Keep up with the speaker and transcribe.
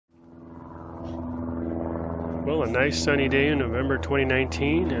Well, a nice sunny day in November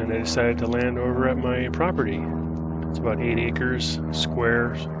 2019, and I decided to land over at my property. It's about 8 acres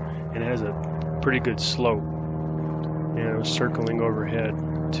square, and it has a pretty good slope. And I was circling overhead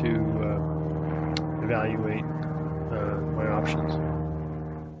to evaluate my options.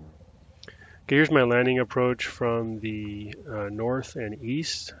 Okay, here's my landing approach from the north and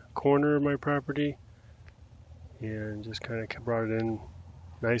east corner of my property, and just kind of brought it in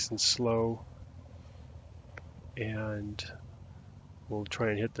nice and slow. And we'll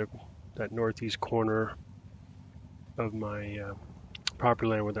try and hit that northeast corner of my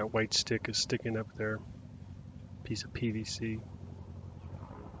property line where that white stick is sticking up there, piece of PVC.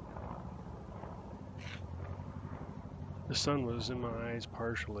 The sun was in my eyes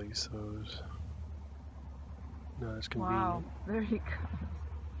partially, so it was not as convenient. Wow, there you go.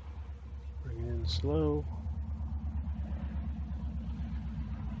 Bring it in slow.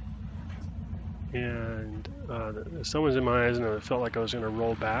 And the sun was in my eyes, and I felt like I was going to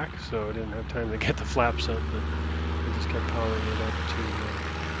roll back, so I didn't have time to get the flaps up, but I just kept powering it up to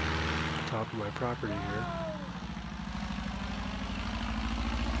the top of my property here.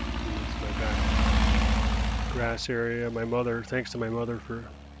 It's my back grass area. My mother, thanks to my mother for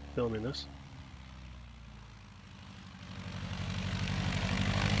filming this.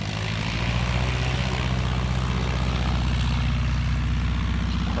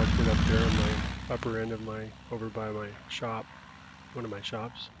 Parked it up there on my upper end of over by my shop, one of my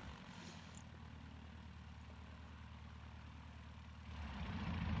shops.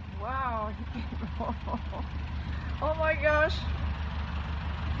 Wow. Oh my gosh.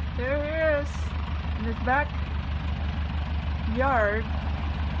 There he is in his back yard.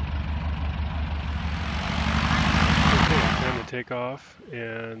 Okay, time to take off,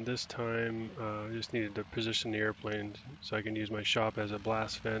 and this time I just needed to position the airplane so I can use my shop as a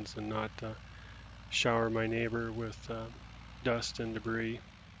blast fence and not shower my neighbor with dust and debris.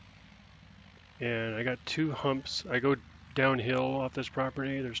 And I got 2 humps. I go downhill off this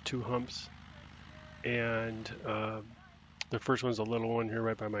property. There's 2 humps, and the first one's a little one here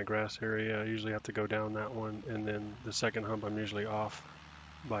right by my grass area. I usually have to go down that one, and then the second hump I'm usually off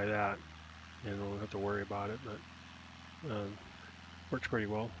by that, and I don't have to worry about it, but works pretty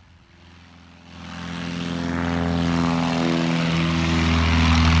well.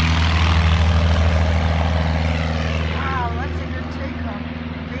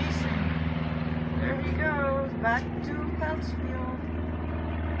 Back to Felsfield,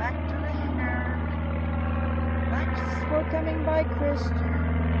 back to the hangar, back to, we're coming by Christian.